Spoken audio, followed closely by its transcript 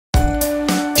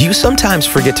Do you sometimes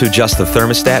forget to adjust the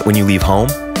thermostat when you leave home?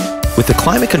 With the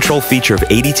climate control feature of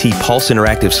ADT Pulse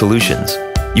Interactive Solutions,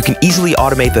 you can easily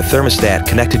automate the thermostat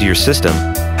connected to your system,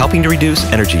 helping to reduce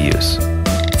energy use.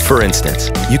 For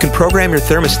instance, you can program your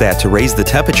thermostat to raise the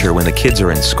temperature when the kids are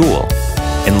in school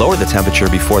and lower the temperature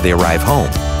before they arrive home.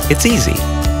 It's easy.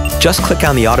 Just click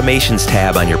on the Automations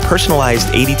tab on your personalized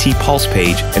ADT Pulse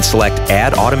page and select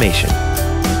Add Automation.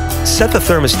 Set the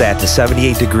thermostat to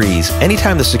 78 degrees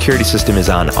anytime the security system is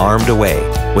on armed away,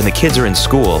 when the kids are in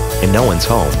school and no one's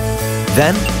home.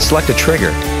 Then, select a trigger,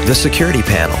 the security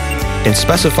panel, and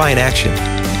specify an action.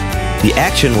 The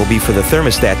action will be for the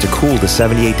thermostat to cool to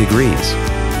 78 degrees.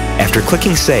 After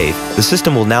clicking Save, the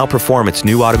system will now perform its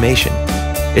new automation.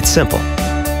 It's simple.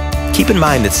 Keep in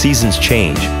mind that seasons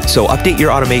change, so update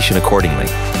your automation accordingly.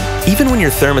 Even when your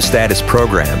thermostat is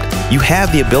programmed, you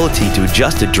have the ability to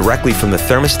adjust it directly from the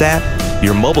thermostat,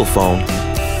 your mobile phone,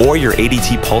 or your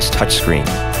ADT Pulse touchscreen.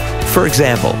 For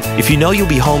example, if you know you'll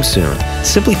be home soon,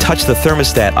 simply touch the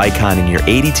thermostat icon in your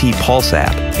ADT Pulse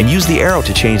app and use the arrow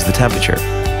to change the temperature.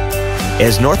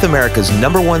 As North America's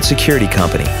 #1 security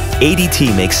company,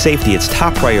 ADT makes safety its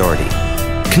top priority.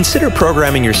 Consider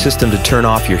programming your system to turn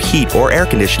off your heat or air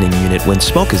conditioning unit when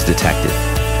smoke is detected.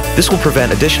 This will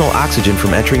prevent additional oxygen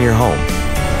from entering your home.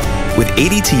 With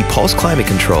ADT Pulse Climate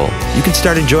Control, you can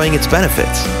start enjoying its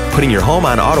benefits, putting your home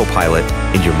on autopilot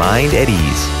and your mind at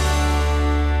ease.